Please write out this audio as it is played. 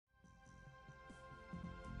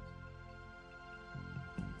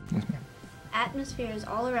Yes, ma'am. Atmosphere is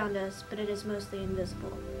all around us, but it is mostly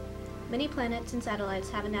invisible. Many planets and satellites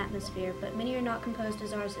have an atmosphere, but many are not composed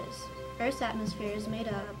as ours is. Earth's atmosphere is made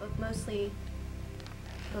up of mostly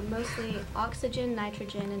oxygen,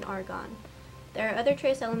 nitrogen, and argon. There are other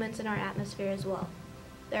trace elements in our atmosphere as well.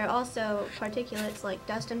 There are also particulates like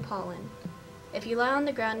dust and pollen. If you lie on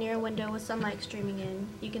the ground near a window with sunlight streaming in,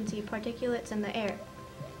 you can see particulates in the air.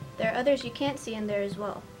 There are others you can't see in there as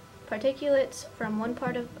well. Particulates from one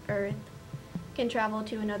part of Earth can travel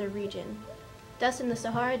to another region. Dust in the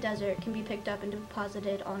Sahara Desert can be picked up and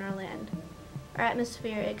deposited on our land. Our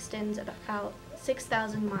atmosphere extends about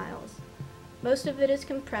 6,000 miles. Most of it is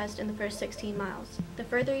compressed in the first 16 miles. The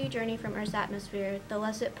further you journey from Earth's atmosphere, the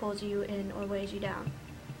less it pulls you in or weighs you down.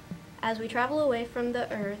 As we travel away from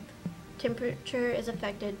the Earth, temperature is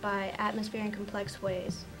affected by atmosphere in complex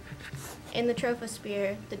ways. In the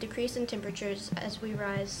troposphere, the decrease in temperatures as we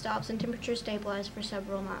rise stops and temperature stabilizes for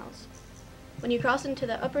several miles. When you cross into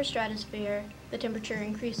the upper stratosphere, the temperature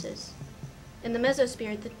increases. In the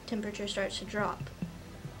mesosphere, the temperature starts to drop.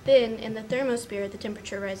 Then, in the thermosphere, the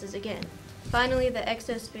temperature rises again. Finally, the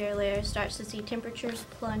exosphere layer starts to see temperatures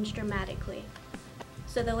plunge dramatically.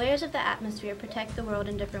 So the layers of the atmosphere protect the world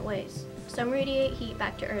in different ways. Some radiate heat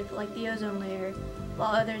back to Earth like the ozone layer,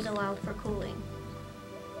 while others allow for cooling.